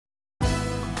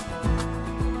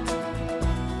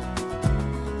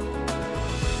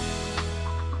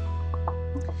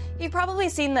You've probably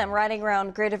seen them riding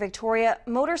around Greater Victoria,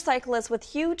 motorcyclists with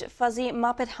huge fuzzy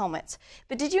Muppet helmets.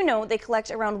 But did you know they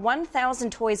collect around 1,000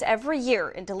 toys every year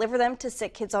and deliver them to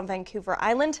sick kids on Vancouver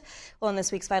Island? Well, in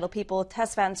this week's Vital People,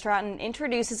 Tess van Straaten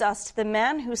introduces us to the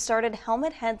man who started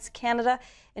Helmet Heads Canada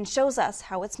and shows us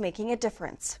how it's making a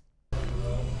difference.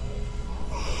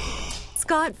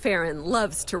 Scott Farron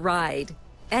loves to ride,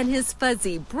 and his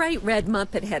fuzzy, bright red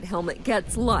Muppet head helmet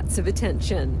gets lots of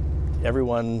attention.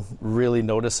 Everyone really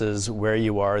notices where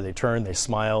you are. They turn, they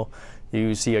smile.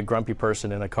 You see a grumpy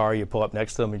person in a car, you pull up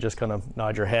next to them, you just kind of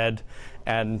nod your head,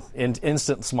 and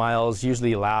instant smiles,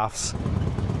 usually laughs.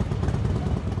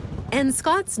 And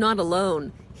Scott's not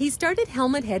alone. He started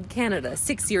Helmet Head Canada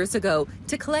 6 years ago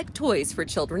to collect toys for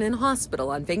children in hospital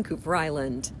on Vancouver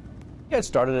Island. I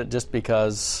started it just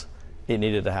because it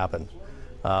needed to happen.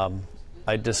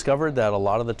 I discovered that a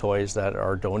lot of the toys that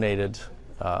are donated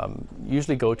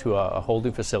usually go to a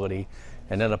holding facility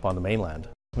and end up on the mainland.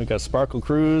 We got Sparkle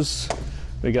Cruise,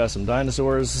 we got some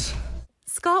dinosaurs.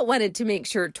 Scott wanted to make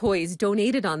sure toys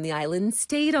donated on the island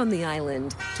stayed on the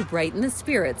island to brighten the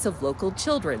spirits of local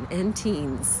children and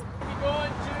teens. We're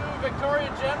going to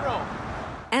Victoria General.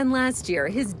 And last year,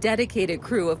 his dedicated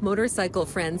crew of motorcycle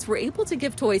friends were able to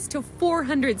give toys to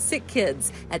 400 sick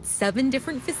kids at 7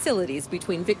 different facilities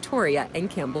between Victoria and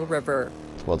Campbell River.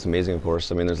 Well, it's amazing, of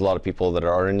course. I mean, there's a lot of people that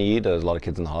are in need. There's a lot of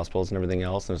kids in the hospitals and everything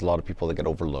else. And there's a lot of people that get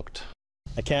overlooked.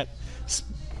 I can't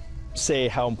say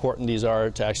how important these are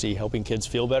to actually helping kids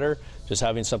feel better. Just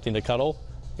having something to cuddle,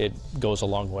 it goes a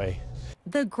long way.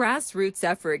 The grassroots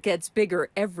effort gets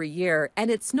bigger every year, and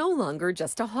it's no longer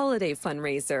just a holiday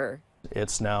fundraiser.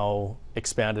 It's now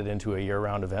expanded into a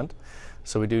year-round event.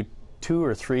 So we do 2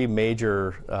 or 3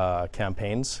 major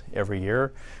campaigns every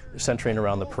year, centering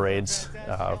around the parades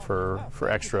for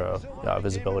extra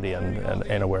visibility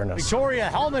and awareness. Victoria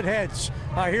Helmet Heads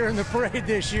are here in the parade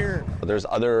this year. There's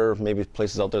other maybe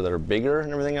places out there that are bigger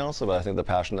and everything else, but I think the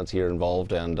passion that's here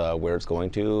involved and where it's going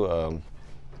to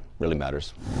really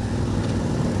matters.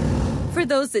 For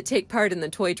those that take part in the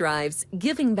toy drives,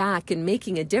 giving back and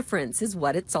making a difference is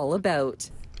what it's all about.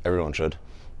 Everyone should.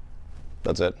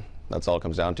 That's it. That's all it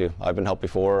comes down to. I've been helped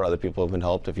before, other people have been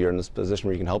helped. If you're in this position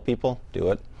where you can help people, do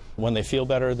it. When they feel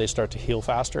better, they start to heal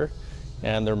faster,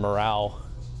 and their morale,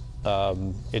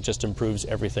 it just improves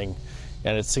everything,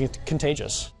 and it's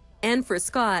contagious. And for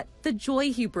Scott, the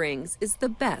joy he brings is the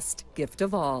best gift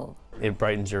of all. It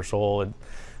brightens your soul, it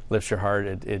lifts your heart,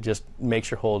 it just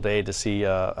makes your whole day to see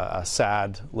a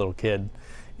sad little kid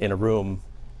in a room.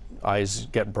 Eyes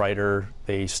get brighter,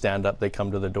 they stand up, they come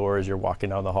to the door as you're walking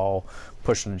down the hall,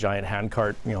 pushing a giant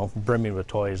handcart, you know, brimming with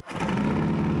toys.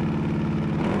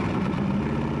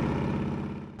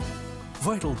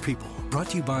 Vital People, brought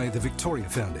to you by the Victoria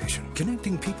Foundation,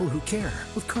 connecting people who care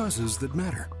with causes that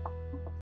matter.